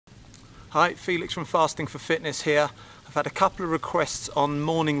Hi, Felix from Fasting for Fitness here. I've had a couple of requests on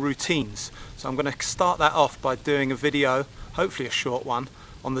morning routines, so I'm going to start that off by doing a video, hopefully a short one,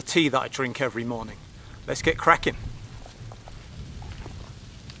 on the tea that I drink every morning. Let's get cracking.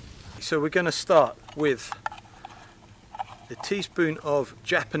 So we're going to start with a teaspoon of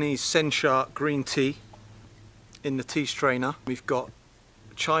Japanese Sencha green tea in the tea strainer. We've got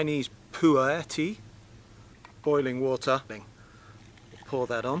Chinese Pu'er tea, boiling water. Pour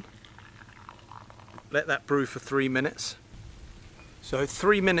that on. Let that brew for 3 minutes. So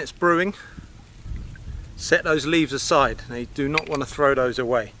 3 minutes brewing. Set those leaves aside. Now you do not want to throw those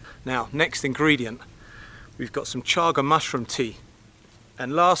away. Now, next ingredient, we've got some chaga mushroom tea.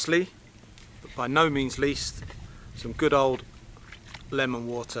 And lastly, but by no means least, some good old lemon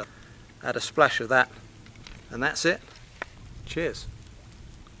water. Add a splash of that, and that's it. Cheers.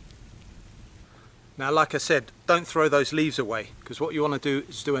 Now, like I said, don't throw those leaves away, because what you want to do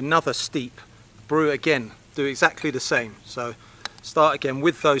is do another steep. Brew again, do exactly the same. So start again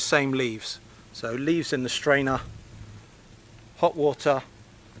with those same leaves. So leaves in the strainer, hot water.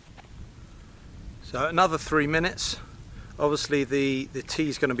 So another 3 minutes. Obviously the tea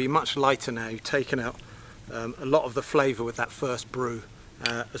is going to be much lighter now. You've taken out a lot of the flavour with that first brew,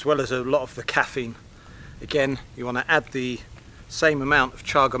 as well as a lot of the caffeine. Again, you want to add the same amount of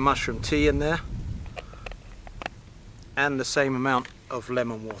chaga mushroom tea in there, and the same amount of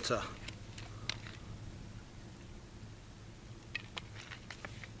lemon water.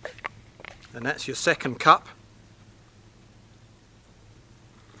 And that's your second cup.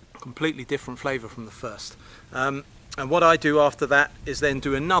 Completely different flavour from the first. And what I do after that is then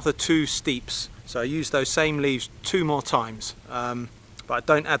do another 2 steeps. So I use those same leaves 2 more times. But I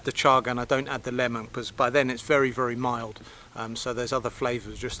don't add the chaga and I don't add the lemon, because by then it's very, very mild. So there's other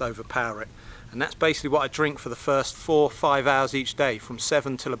flavours just overpower it. And that's basically what I drink for the first 4 or 5 hours each day, from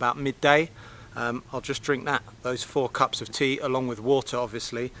 7 till about midday. I'll just drink that, those 4 cups of tea, along with water,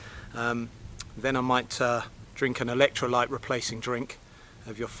 obviously. Then I might drink an electrolyte replacing drink.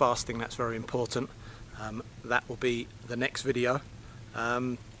 If you're fasting, that's very important. That will be the next video.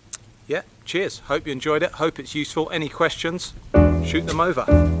 Yeah, cheers. Hope you enjoyed it. Hope it's useful. Any questions, shoot them over.